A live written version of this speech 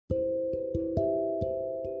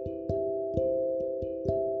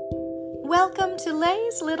Welcome to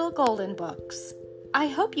Lay's Little Golden Books. I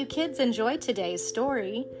hope you kids enjoyed today's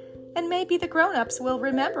story, and maybe the grown-ups will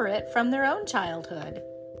remember it from their own childhood.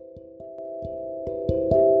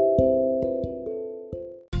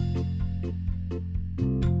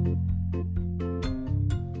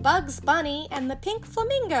 Bugs Bunny and the Pink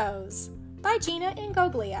Flamingos by Gina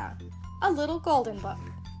Ingoglia, a little golden book.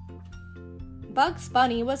 Bugs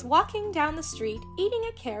Bunny was walking down the street eating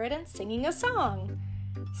a carrot and singing a song.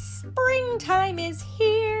 "Springtime is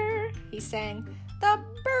here," he sang. "The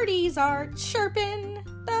birdies are chirping,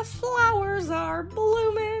 the flowers are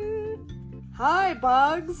blooming." "Hi,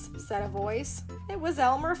 Bugs," said a voice. It was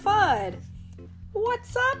Elmer Fudd.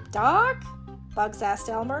 "What's up, Doc?" Bugs asked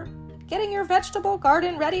Elmer. "Getting your vegetable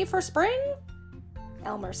garden ready for spring?"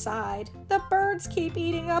 Elmer sighed. "The birds keep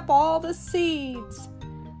eating up all the seeds."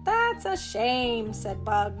 "That's a shame," said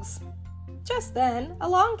Bugs. Just then,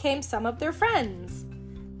 along came some of their friends.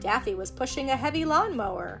 Daffy was pushing a heavy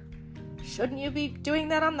lawnmower. "Shouldn't you be doing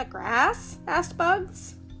that on the grass?" asked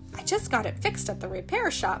Bugs. "I just got it fixed at the repair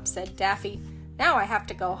shop," said Daffy. "Now I have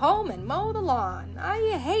to go home and mow the lawn.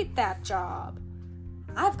 I hate that job."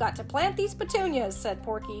 "I've got to plant these petunias," said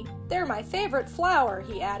Porky. "They're my favorite flower,"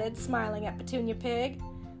 he added, smiling at Petunia Pig.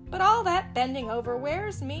 "But all that bending over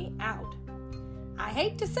wears me out." "I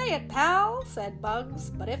hate to say it, pal," said Bugs,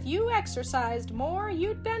 "but if you exercised more,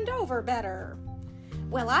 you'd bend over better."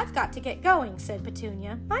 "Well, I've got to get going," said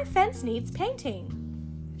Petunia. "My fence needs painting."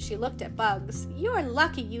 She looked at Bugs. "You're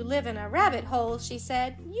lucky you live in a rabbit hole," she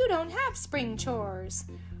said. "You don't have spring chores."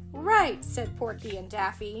 "Right," said Porky and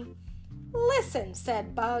Daffy. "Listen,"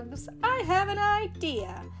 said Bugs, "I have an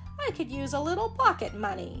idea. I could use a little pocket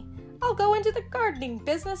money. I'll go into the gardening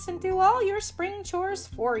business and do all your spring chores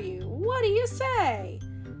for you. What do you say?"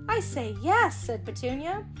 "I say yes," said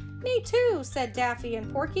Petunia. "Me too," said Daffy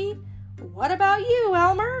and Porky. "What about you,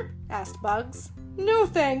 Elmer?" asked Bugs. "No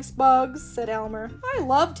thanks, Bugs," said Elmer. "I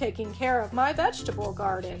love taking care of my vegetable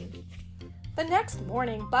garden." The next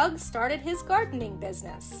morning, Bugs started his gardening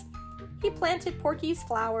business. He planted Porky's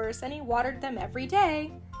flowers and he watered them every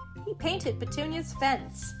day. He painted Petunia's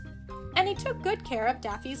fence. And he took good care of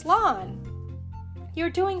Daffy's lawn.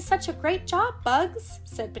 "You're doing such a great job, Bugs,"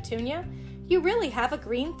 said Petunia. "You really have a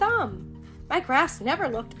green thumb." "My grass never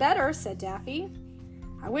looked better," said Daffy.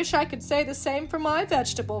 "I wish I could say the same for my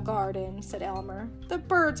vegetable garden," said Elmer. "The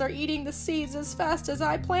birds are eating the seeds as fast as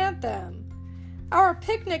I plant them." "Our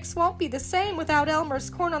picnics won't be the same without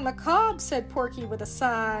Elmer's corn on the cob," said Porky with a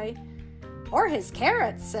sigh. "Or his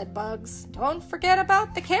carrots," said Bugs. "Don't forget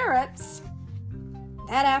about the carrots."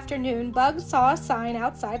 That afternoon, Bugs saw a sign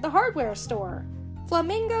outside the hardware store.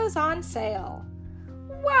 "Flamingos on sale."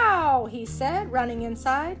 "Wow," he said, running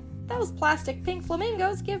inside. "Those plastic pink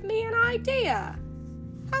flamingos give me an idea."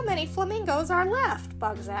 "How many flamingos are left?"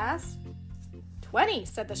 Bugs asked. 20,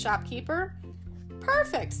 said the shopkeeper.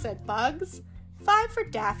 "Perfect," said Bugs. 5 for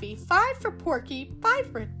Daffy, 5 for Porky, 5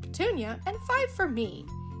 for Petunia, and 5 for me.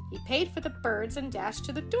 He paid for the birds and dashed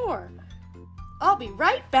to the door. "I'll be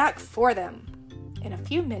right back for them." In a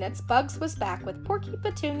few minutes, Bugs was back with Porky,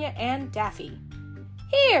 Petunia, and Daffy.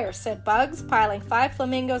 "Here," said Bugs, piling 5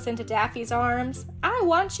 flamingos into Daffy's arms. "I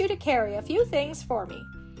want you to carry a few things for me."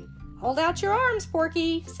 "Hold out your arms,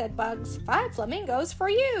 Porky," said Bugs. 5 flamingos for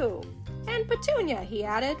you." "And Petunia," he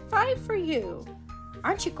added, 5 for you."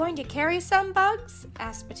 "Aren't you going to carry some, Bugs?"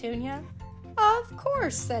 asked Petunia. "Of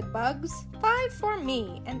course," said Bugs. 5 for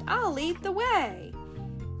me, and I'll lead the way."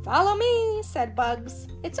 "Follow me," said Bugs.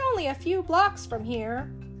 "It's only a few blocks from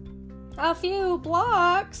here." "A few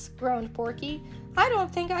blocks?" groaned Porky. "I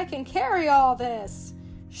don't think I can carry all this."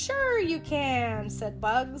 "Sure you can," said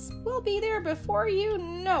Bugs. "We'll be there before you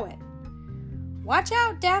know it." "Watch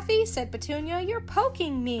out, Daffy," said Petunia. "You're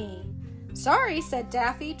poking me." "Sorry," said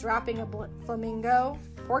Daffy, dropping a flamingo.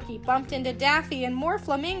 Porky bumped into Daffy and more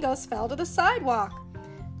flamingos fell to the sidewalk.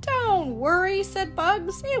 "Don't worry," said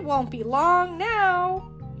Bugs. "It won't be long now."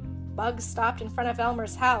 Bugs stopped in front of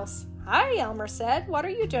Elmer's house. "Hi," Elmer said. "What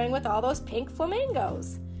are you doing with all those pink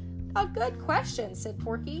flamingos?" "A good question," said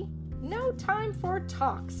Porky. "No time for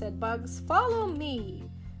talk," said Bugs. "Follow me."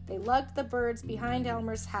 They lugged the birds behind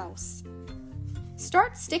Elmer's house.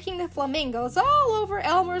 "Start sticking the flamingos all over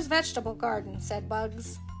Elmer's vegetable garden," said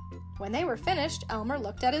Bugs. When they were finished, Elmer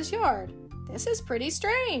looked at his yard. "This is pretty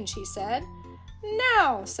strange," he said.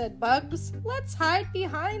 "Now," said Bugs, "let's hide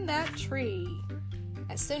behind that tree."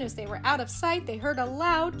 As soon as they were out of sight, they heard a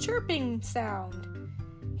loud chirping sound.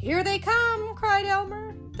 "Here they come," cried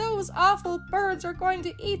Elmer. "Those awful birds are going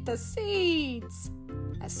to eat the seeds."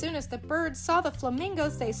 As soon as the birds saw the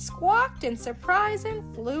flamingos, they squawked in surprise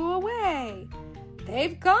and flew away.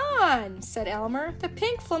 "They've gone," said Elmer. "The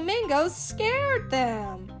pink flamingos scared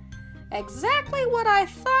them." "Exactly what I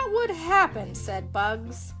thought would happen," said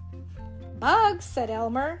Bugs. "Bugs," said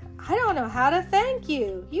Elmer, "I don't know how to thank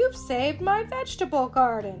you. You've saved my vegetable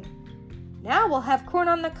garden." "Now we'll have corn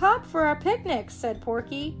on the cob for our picnic," said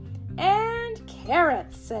Porky. "And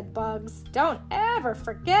carrots," said Bugs. "Don't ever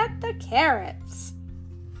forget the carrots."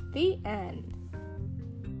 The end.